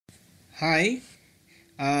Hi.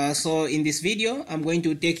 So in this video, I'm going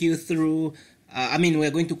to take you through,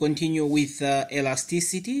 we're going to continue with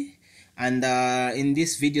elasticity. And in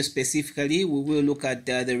this video specifically, we will look at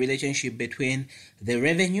the relationship between the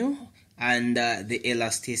revenue and the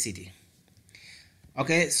elasticity.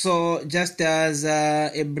 Okay, so just as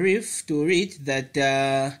a brief to read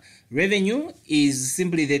that revenue is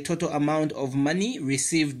simply the total amount of money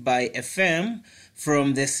received by a firm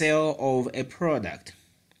from the sale of a product.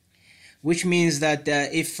 Which means that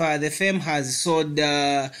if the firm has sold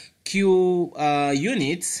Q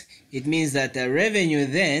units, it means that the revenue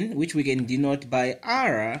then, which we can denote by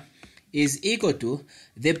R, is equal to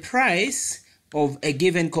the price of a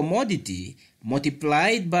given commodity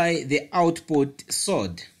multiplied by the output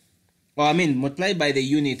sold. Multiplied by the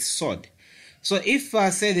units sold. So if,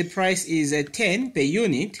 say, the price is 10 per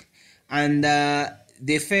unit, and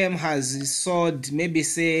the firm has sold maybe,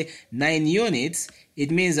 say, 9 units, it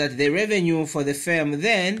means that the revenue for the firm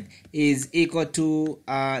then is equal to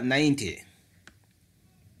 90.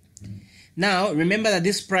 Now, remember that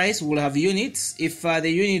this price will have units. If the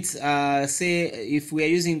units, say, if we are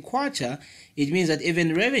using kwacha, it means that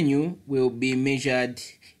even revenue will be measured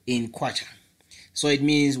in kwacha. So it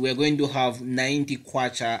means we're going to have 90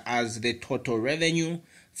 kwacha as the total revenue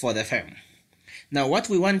for the firm. Now, what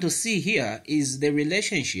we want to see here is the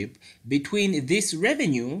relationship between this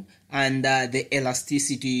revenue and the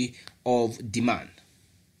elasticity of demand.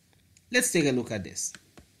 Let's take a look at this.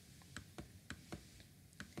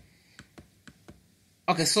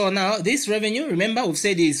 Okay, so now this revenue, remember we've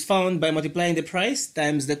said is found by multiplying the price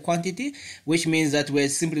times the quantity, which means that we're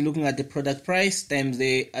simply looking at the product price times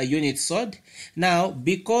the units sold. Now,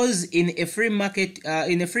 because in a free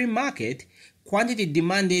market, quantity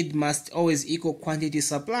demanded must always equal quantity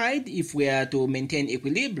supplied if we are to maintain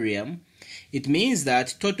equilibrium. It means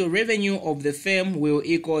that total revenue of the firm will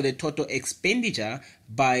equal the total expenditure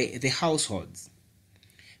by the households.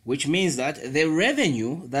 Which means that the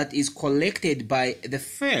revenue that is collected by the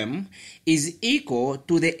firm is equal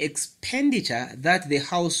to the expenditure that the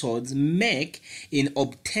households make in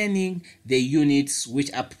obtaining the units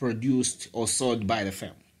which are produced or sold by the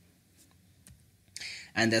firm.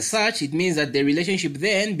 And as such, it means that the relationship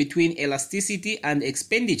then between elasticity and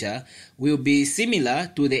expenditure will be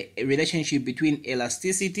similar to the relationship between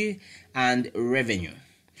elasticity and revenue.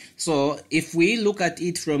 So if we look at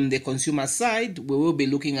it from the consumer side, we will be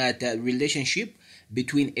looking at a relationship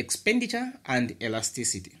between expenditure and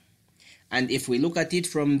elasticity. And if we look at it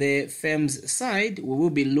from the firm's side, we will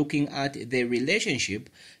be looking at the relationship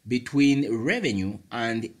between revenue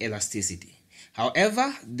and elasticity.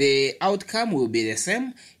 However, the outcome will be the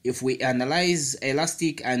same. If we analyze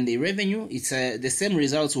elastic and the revenue, it's the same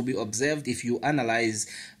results will be observed if you analyze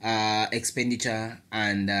expenditure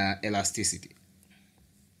and elasticity.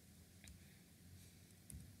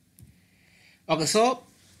 Okay, so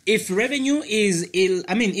if revenue is,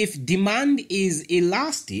 if demand is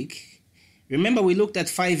elastic, remember we looked at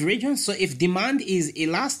 5 regions. So if demand is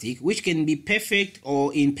elastic, which can be perfect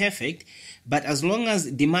or imperfect, but as long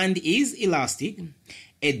as demand is elastic,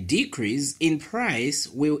 a decrease in price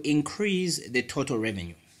will increase the total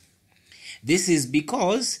revenue. This is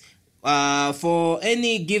because for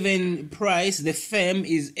any given price, the firm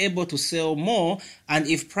is able to sell more, and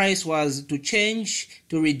if price was to change,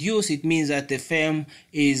 to reduce, it means that the firm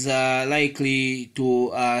is likely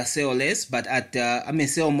to sell less, but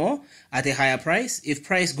sell more at a higher price. If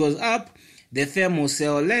price goes up, the firm will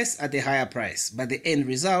sell less at a higher price. But the end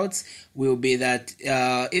results will be that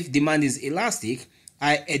if demand is elastic,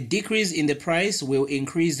 a decrease in the price will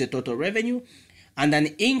increase the total revenue, and an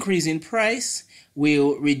increase in price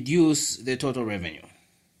will reduce the total revenue.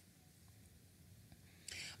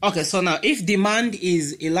 Okay, so now if demand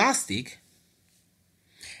is elastic,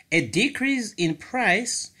 a decrease in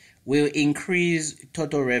price will increase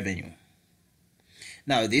total revenue.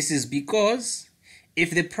 Now this is because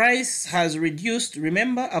if the price has reduced,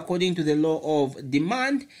 remember, according to the law of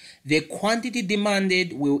demand, the quantity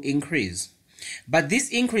demanded will increase. But this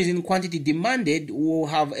increase in quantity demanded will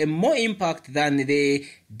have a more impact than the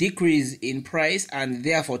decrease in price, and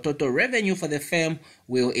therefore total revenue for the firm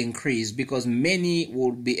will increase because many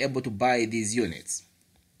will be able to buy these units.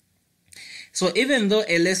 So even though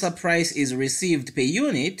a lesser price is received per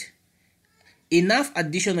unit, enough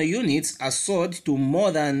additional units are sold to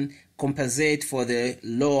more than compensate for the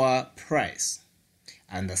lower price.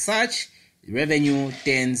 And as such, revenue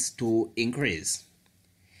tends to increase.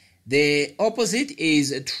 The opposite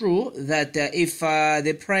is true, that if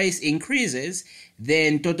the price increases,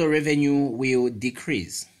 then total revenue will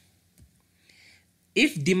decrease.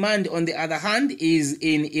 If demand, on the other hand, is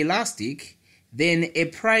inelastic, then a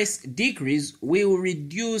price decrease will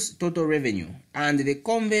reduce total revenue, and the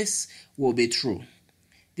converse will be true.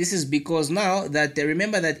 This is because now that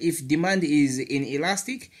remember that if demand is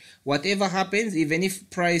inelastic, whatever happens, even if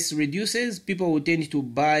price reduces, people will tend to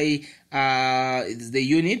buy the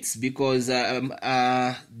units because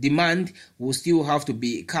demand will still have to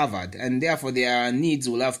be covered, and therefore their needs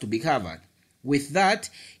will have to be covered. With that,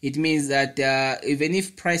 it means that even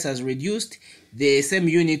if price has reduced, the same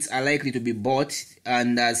units are likely to be bought,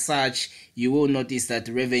 and as such, you will notice that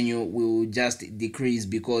revenue will just decrease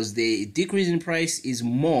because the decrease in price is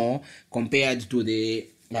more compared to the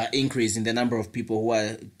increase in the number of people who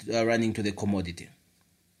are running to the commodity.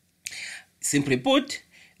 Simply put,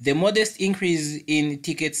 the modest increase in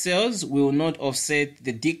ticket sales will not offset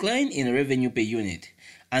the decline in revenue per unit,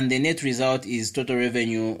 and the net result is total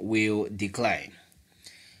revenue will decline.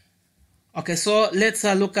 Okay, so let's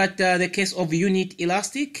look at the case of unit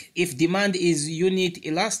elastic. If demand is unit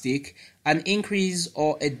elastic, an increase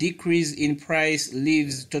or a decrease in price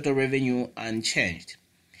leaves total revenue unchanged.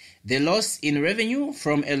 The loss in revenue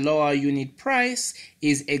from a lower unit price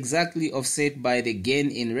is exactly offset by the gain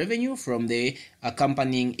in revenue from the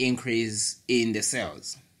accompanying increase in the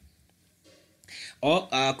sales. Or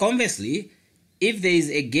conversely, if there is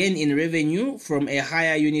a gain in revenue from a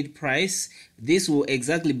higher unit price, this will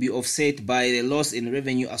exactly be offset by the loss in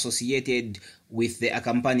revenue associated with the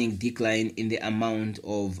accompanying decline in the amount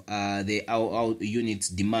of the units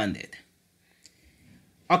demanded.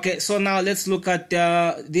 Okay, so now let's look at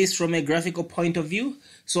this from a graphical point of view.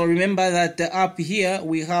 So remember that up here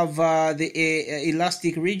we have the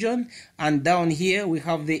elastic region, and down here we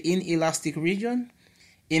have the inelastic region.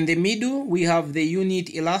 In the middle we have the unit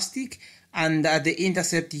elastic, and at the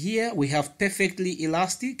intercept here we have perfectly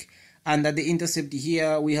elastic, and at the intercept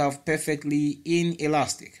here we have perfectly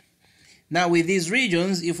inelastic. Now with these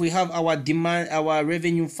regions, if we have our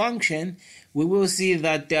revenue function, we will see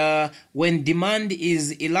that when demand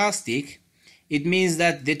is elastic, it means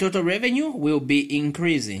that the total revenue will be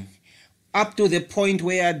increasing. Up to the point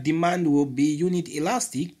where demand will be unit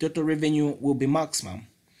elastic, total revenue will be maximum.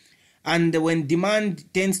 And when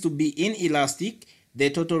demand tends to be inelastic, the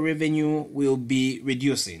total revenue will be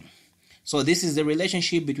reducing. So this is the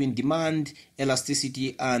relationship between demand,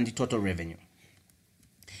 elasticity, and total revenue.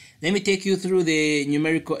 Let me take you through the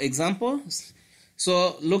numerical examples.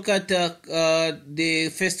 So look at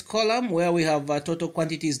the first column where we have total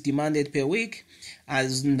quantities demanded per week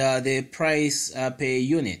as the price per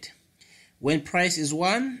unit. When price is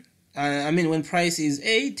when price is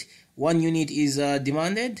 8, 1 unit is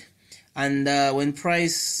demanded, and when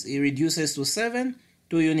price reduces to 7,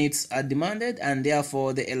 2 units are demanded, and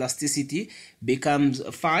therefore the elasticity becomes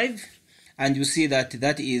 5, and you see that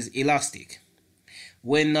that is elastic.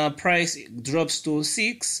 When price drops to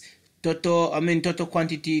 6, total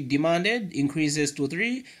quantity demanded increases to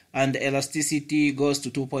 3, and elasticity goes to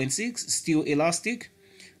 2.6, still elastic.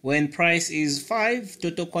 When price is 5,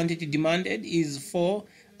 total quantity demanded is 4,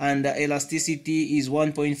 and elasticity is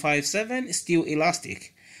 1.57, still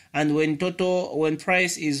elastic. And when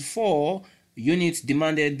price is 4, units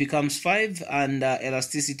demanded becomes 5, and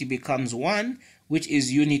elasticity becomes 1, which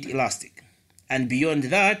is unit elastic. And beyond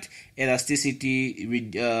that, elasticity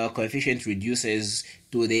coefficient reduces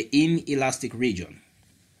to the inelastic region.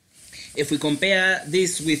 If we compare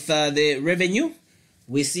this with the revenue,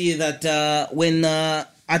 we see that when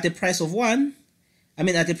at a price of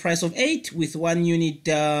 8 with 1 unit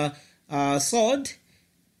sold,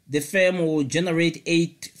 the firm will generate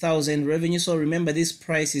 8,000 revenue. So remember, this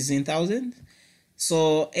price is in thousand.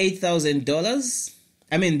 So $8,000.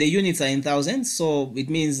 The units are in thousands. So it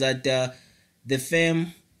means that the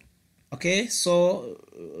firm. Okay, so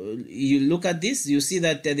you look at this, you see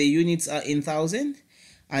that the units are in thousand,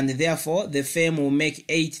 and therefore the firm will make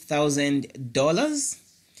 $8,000.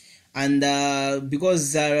 And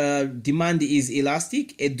because demand is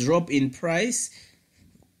elastic, a drop in price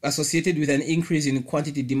associated with an increase in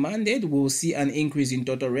quantity demanded will see an increase in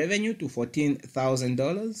total revenue to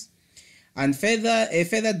 $14,000. And a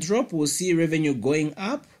further drop will see revenue going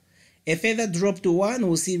up. A further drop to 1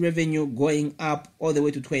 will see revenue going up all the way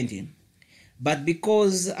to 20. But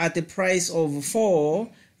because at a price of 4,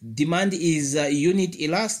 demand is unit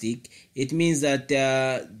elastic, it means that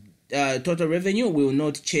total revenue will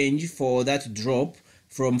not change for that drop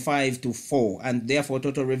from 5 to 4, and therefore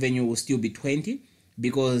total revenue will still be 20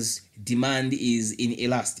 because demand is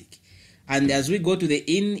inelastic. And as we go to the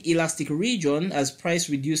inelastic region, as price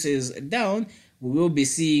reduces down, we will be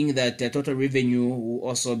seeing that total revenue will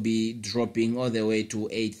also be dropping all the way to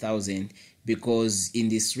 8,000, because in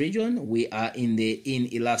this region we are in the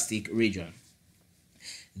inelastic region.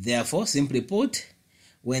 Therefore, simply put,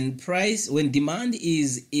 when demand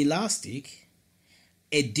is elastic,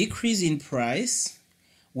 a decrease in price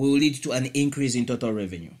will lead to an increase in total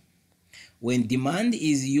revenue. When demand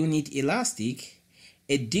is unit elastic,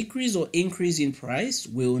 a decrease or increase in price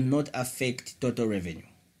will not affect total revenue.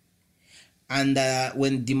 And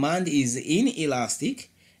when demand is inelastic,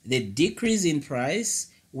 the decrease in price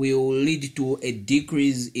will lead to a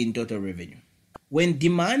decrease in total revenue. When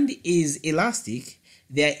demand is elastic,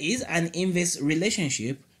 there is an inverse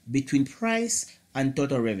relationship between price and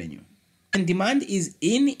total revenue. When demand is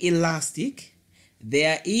inelastic,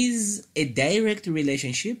 there is a direct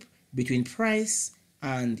relationship between price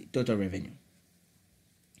and total revenue.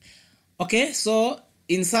 Okay, so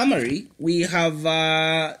in summary, we have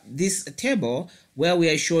this table where we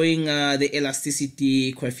are showing the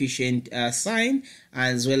elasticity coefficient sign,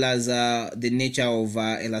 as well as the nature of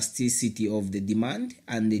elasticity of the demand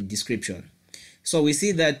and the description. So we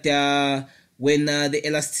see that when the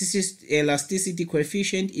elasticity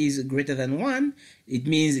coefficient is greater than 1, it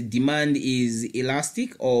means demand is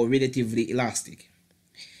elastic or relatively elastic.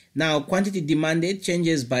 Now, quantity demanded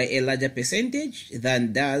changes by a larger percentage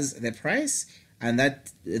than does the price, and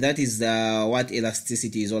that is what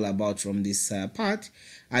elasticity is all about from this part.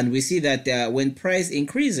 And we see that when price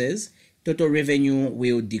increases, total revenue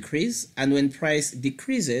will decrease, and when price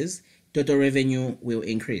decreases, total revenue will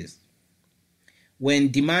increase.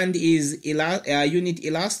 When demand is unit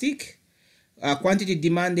elastic, quantity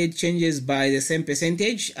demanded changes by the same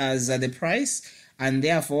percentage as the price, and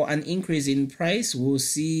therefore an increase in price will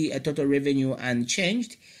see a total revenue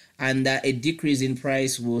unchanged, and a decrease in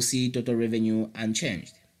price will see total revenue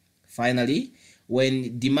unchanged. Finally,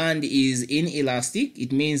 when demand is inelastic,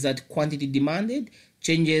 it means that quantity demanded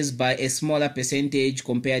changes by a smaller percentage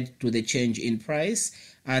compared to the change in price,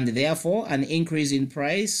 and therefore an increase in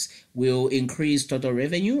price will increase total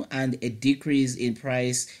revenue, and a decrease in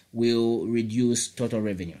price will reduce total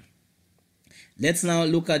revenue. Let's now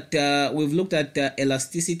look at, we've looked at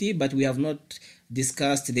elasticity, but we have not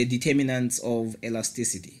discussed the determinants of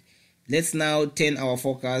elasticity. Let's now turn our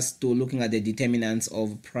focus to looking at the determinants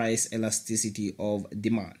of price elasticity of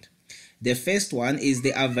demand. The first one is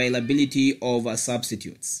the availability of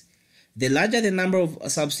substitutes. The larger the number of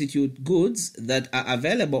substitute goods that are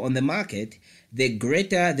available on the market, the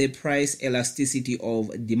greater the price elasticity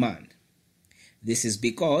of demand. This is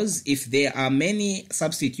because if there are many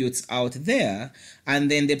substitutes out there and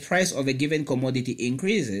then the price of a given commodity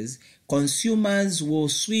increases, consumers will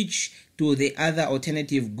switch to the other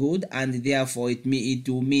alternative good, and therefore it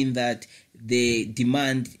will mean that the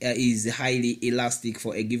demand is highly elastic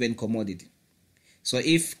for a given commodity. So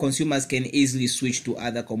if consumers can easily switch to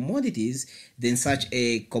other commodities, then such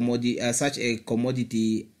a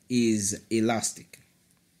commodity is elastic.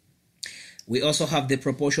 We also have the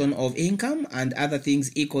proportion of income and other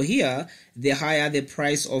things equal here. The higher the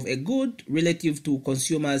price of a good relative to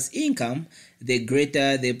consumers' income, the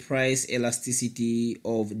greater the price elasticity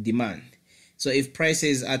of demand. So if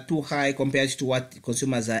prices are too high compared to what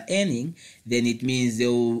consumers are earning, then it means they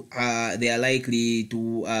are likely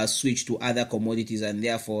to switch to other commodities, and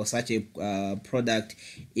therefore such a product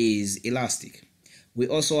is elastic. We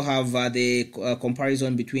also have the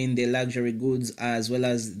comparison between the luxury goods as well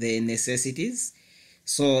as the necessities.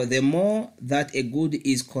 So the more that a good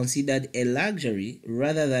is considered a luxury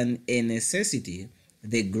rather than a necessity,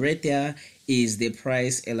 the greater is the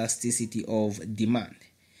price elasticity of demand.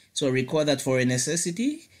 So recall that for a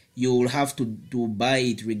necessity, you will have to buy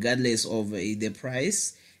it regardless of the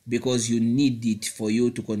price, because you need it for you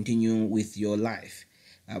to continue with your life.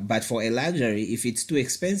 But for a luxury, if it's too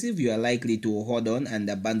expensive, you are likely to hold on and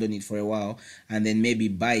abandon it for a while, and then maybe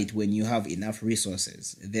buy it when you have enough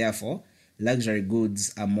resources. Therefore, luxury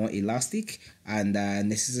goods are more elastic, and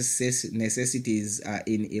necessities are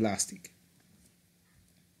inelastic.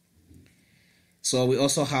 So we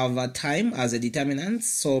also have time as a determinant.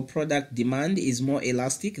 So product demand is more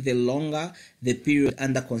elastic the longer the period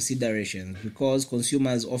under consideration, because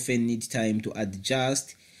consumers often need time to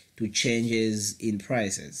adjust to changes in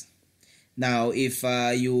prices. Now, if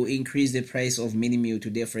you increase the price of mini meal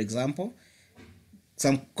today, for example,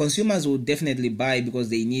 some consumers will definitely buy because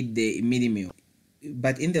they need the mini meal.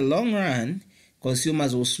 But in the long run,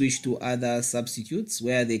 consumers will switch to other substitutes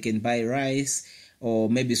where they can buy rice, or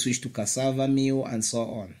maybe switch to cassava meal, and so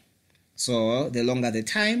on. So the longer the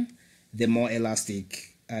time, the more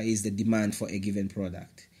elastic is the demand for a given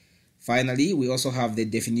product. Finally, we also have the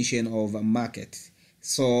definition of a market.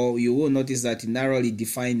 So you will notice that narrowly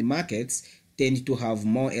defined markets tend to have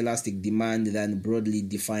more elastic demand than broadly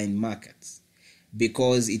defined markets,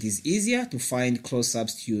 because it is easier to find close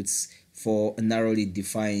substitutes for narrowly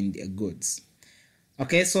defined goods.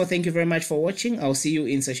 Okay, so thank you very much for watching. I'll see you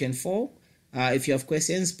in session 4. If you have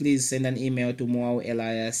questions, please send an email to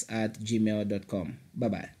moawelias@gmail.com.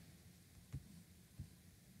 Bye-bye.